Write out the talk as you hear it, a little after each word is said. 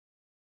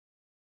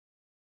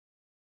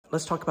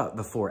let's talk about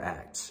the 4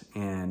 acts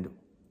and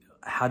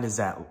what does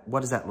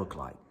that look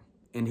like?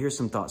 And here's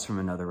some thoughts from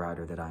another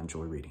writer that I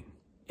enjoy reading.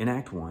 In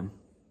Act 1,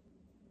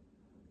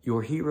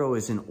 your hero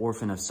is an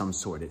orphan of some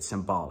sort. It's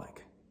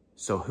symbolic.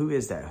 So who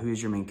is that? Who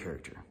is your main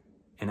character?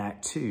 In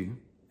Act 2,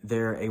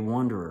 they're a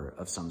wanderer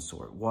of some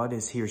sort. What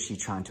is he or she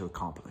trying to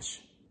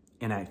accomplish?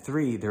 In Act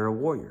 3, they're a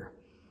warrior.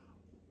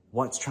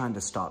 What's trying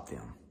to stop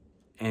them?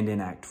 And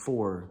in Act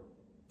 4,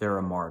 they're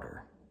a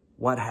martyr.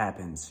 What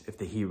happens if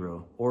the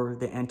hero or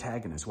the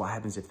antagonist, what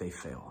happens if they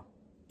fail?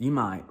 You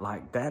might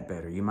like that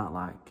better. You might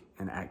like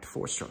an Act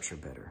 4 structure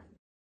better.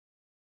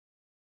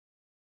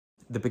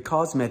 The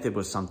because method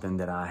was something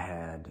that I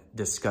had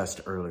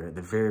discussed earlier at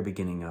the very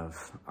beginning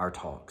of our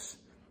talks.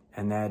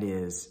 And that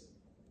is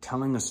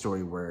telling a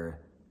story where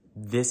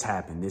this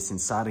happened, this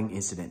inciting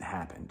incident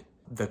happened,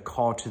 the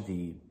call to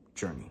the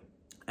journey.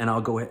 And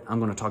I'm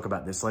going to talk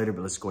about this later,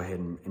 but let's go ahead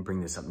and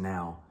bring this up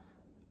now.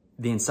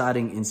 The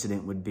inciting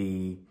incident would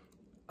be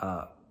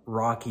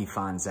Rocky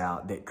finds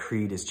out that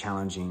Creed is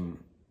challenging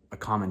a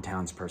common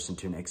townsperson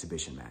to an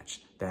exhibition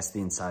match. That's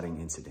the inciting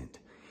incident.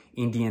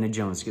 Indiana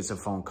Jones gets a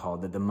phone call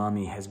that the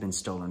mummy has been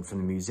stolen from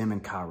the museum in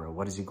Cairo.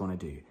 What is he going to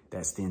do?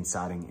 That's the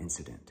inciting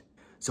incident.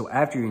 So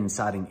after your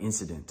inciting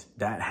incident,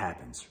 that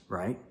happens,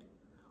 right?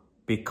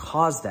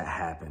 Because that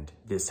happened,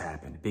 this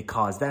happened.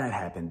 Because that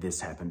happened, this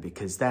happened.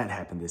 Because that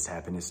happened, this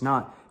happened. It's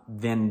not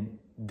then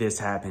this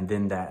happened,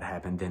 then that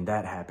happened, then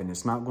that happened.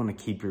 It's not going to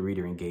keep your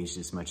reader engaged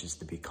as much as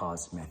the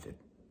because method.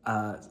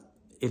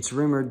 It's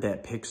rumored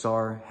that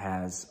Pixar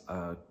has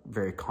a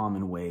very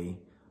common way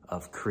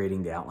of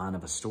creating the outline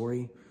of a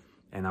story.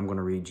 And I'm going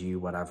to read you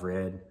what I've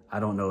read.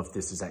 I don't know if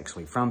this is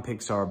actually from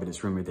Pixar, but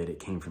it's rumored that it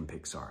came from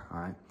Pixar, all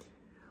right?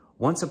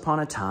 Once upon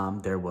a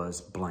time, there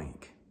was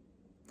blank.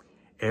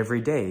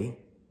 Every day,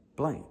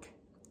 blank.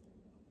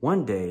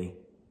 One day,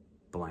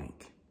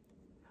 blank.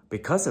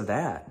 Because of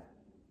that,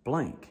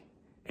 blank.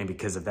 And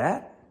because of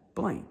that,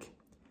 blank.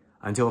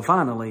 Until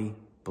finally,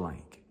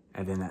 blank.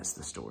 And then that's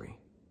the story.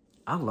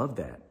 I love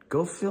that.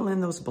 Go fill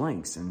in those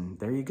blanks, and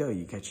there you go.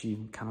 You get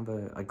you kind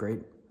of a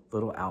great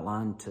little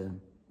outline to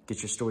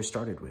get your story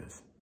started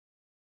with.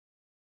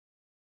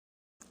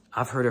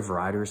 I've heard of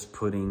writers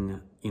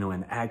putting,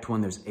 in Act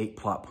 1, there's 8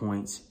 plot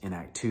points. In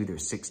Act 2,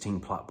 there's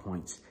 16 plot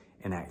points.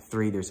 In Act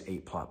 3, there's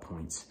 8 plot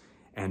points.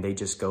 And they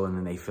just go and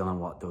then they fill in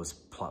what those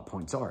plot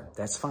points are.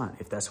 That's fine.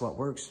 If that's what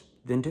works,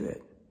 then do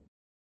it.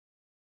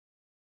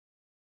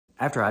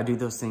 After I do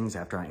those things,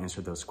 after I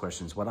answer those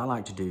questions, what I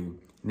like to do,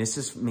 and this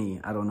is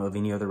me, I don't know of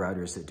any other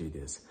writers that do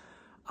this,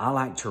 I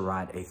like to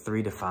write a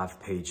 3 to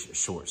 5 page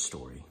short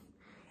story.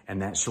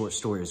 And that short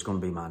story is going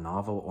to be my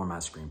novel or my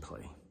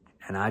screenplay.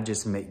 And I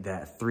just make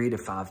that 3 to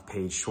 5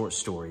 page short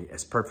story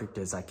as perfect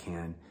as I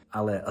can.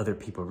 I let other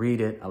people read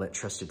it. I let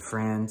trusted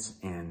friends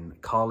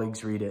and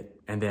colleagues read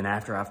it. And then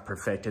after I've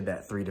perfected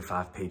that 3 to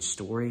 5 page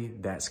story,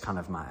 that's kind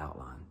of my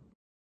outline.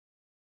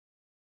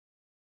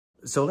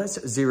 So let's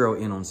zero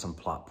in on some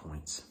plot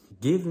points.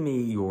 Give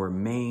me your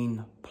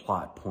main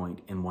plot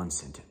point in one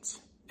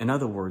sentence. In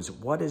other words,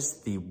 what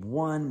is the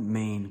one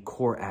main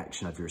core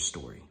action of your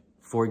story?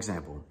 For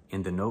example,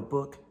 in The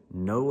Notebook,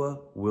 Noah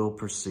will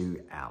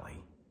pursue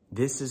Allie.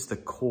 This is the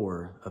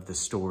core of the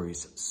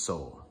story's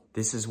soul.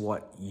 This is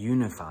what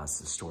unifies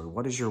the story.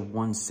 What is your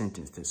one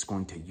sentence that's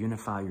going to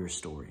unify your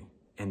story?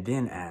 And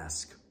then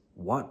ask,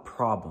 what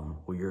problem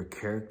will your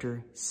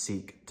character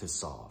seek to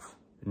solve?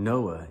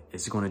 Noah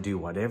is going to do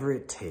whatever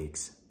it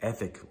takes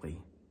ethically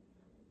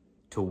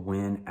to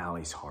win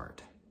Allie's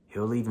heart.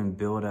 He'll even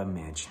build a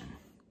mansion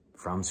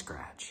from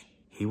scratch.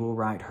 He will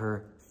write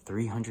her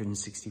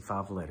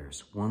 365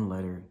 letters, 1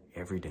 letter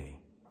every day.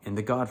 In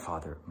The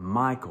Godfather,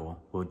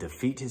 Michael will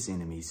defeat his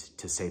enemies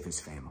to save his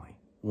family.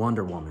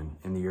 Wonder Woman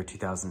in the year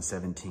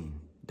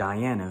 2017.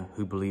 Diana,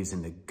 who believes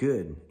in the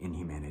good in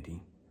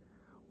humanity,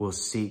 will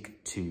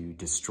seek to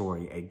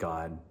destroy a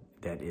God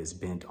that is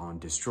bent on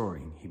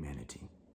destroying humanity.